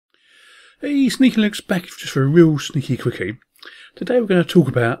Hey, Sneekylinux back just for a real sneaky quickie. Today we're going to talk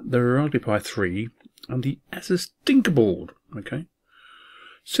about the Raspberry Pi 3 and the Asus Tinkerboard. Okay,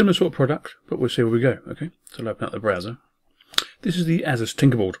 similar sort of product, but we'll see where we go. Okay, so I'll open up the browser. This is the Asus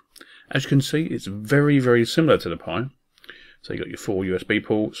Tinkerboard. As you can see, it's very, very similar to the Pi. So you've got your 4 USB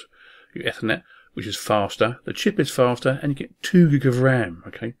ports, your Ethernet, which is faster. The chip is faster, and you get 2 gig of RAM.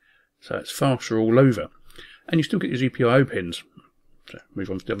 Okay, so it's faster all over, and you still get your GPIO pins. So move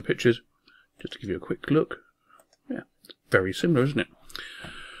on to the other pictures. Just to give you a quick look. Yeah, very similar, isn't it?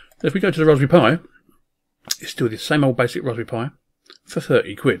 If we go to the Raspberry Pi, it's still the same old basic Raspberry Pi for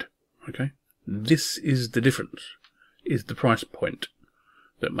 30 quid. Okay, this is the difference, is the price point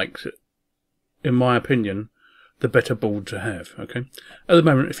that makes it, in my opinion, the better board to have. Okay, at the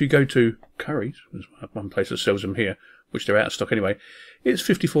moment, if you go to Curry's, there's one place that sells them here, which they're out of stock anyway, it's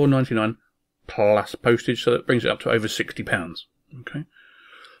 £54.99 plus postage, so that brings it up to over £60. Okay.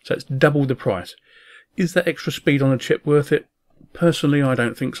 So it's double the price. Is that extra speed on a chip worth it? Personally, I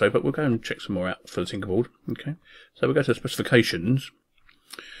don't think so, but we'll go and check some more out for the Tinkerboard. Okay, so we'll go to the specifications.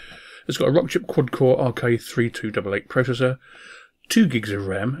 It's got a Rockchip quad-core RK3288 processor, 2 gigs of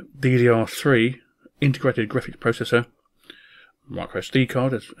RAM, DDR3 integrated graphics processor, micro SD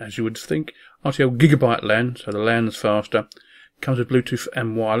card, as you would think, RTL gigabyte LAN, so the LAN's faster, comes with Bluetooth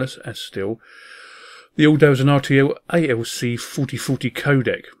and wireless as still. The audio is an RTL ALC 4040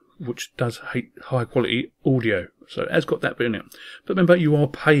 codec, which does high quality audio. So it has got that bit in it. But remember, you are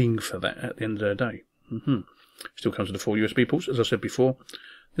paying for that at the end of the day. Still comes with the 4 USB ports, as I said before.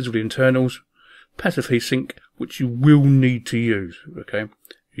 There's all the internals. Passive heatsink, which you will need to use. Okay,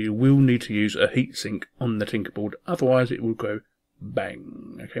 you will need to use a heatsink on the Tinkerboard, otherwise it will go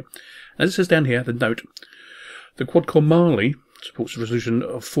bang. Okay, as it says down here, the note, the quad-core Mali supports a resolution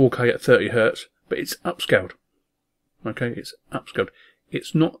of 4K at 30 Hz. But it's upscaled. Okay, it's upscaled.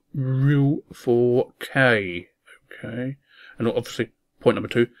 It's not real 4K. Okay, and obviously, point number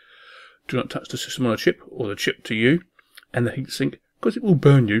 2, do not touch the system on a chip or the chip to you and the heatsink, because it will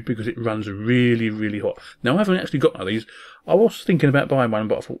burn you because it runs really, really hot. Now, I haven't actually got one of these. I was thinking about buying one,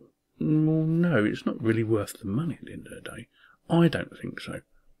 but I thought, well, no, it's not really worth the money at the end of the day. I don't think so,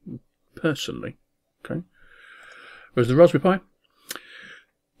 personally. Okay. Whereas the Raspberry Pi,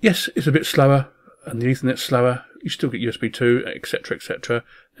 yes, it's a bit slower, and the Ethernet's slower. You still get USB 2, etc., etc.,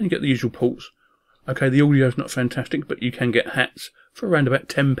 and you get the usual ports. Okay, the audio's not fantastic, but you can get hats for around about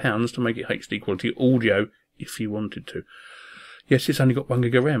 £10 to make it HD quality audio if you wanted to. Yes, it's only got 1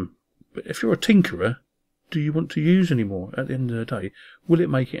 gig of RAM, but if you're a tinkerer, do you want to use any more at the end of the day? Will it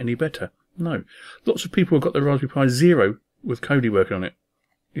make it any better? No. Lots of people have got the Raspberry Pi Zero with Kodi working on it.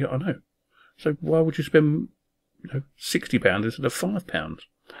 Yeah, I know. So why would you spend, £60 instead of £5?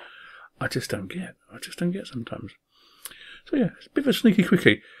 I just don't get. I just don't get sometimes. So yeah, it's a bit of a sneaky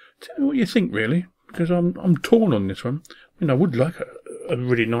quickie. Tell me what you think, really, because I'm torn on this one. I mean, I would like a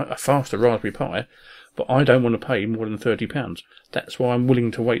really nice, a faster Raspberry Pi, but I don't want to pay more than £30. That's why I'm willing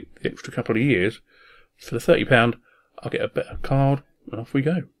to wait the extra couple of years. For the £30, I'll get a better card, and off we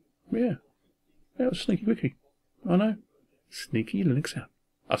go. Yeah, that was a sneaky quickie. I know. Sneekylinux out.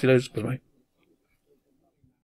 I'll see you later. Bye.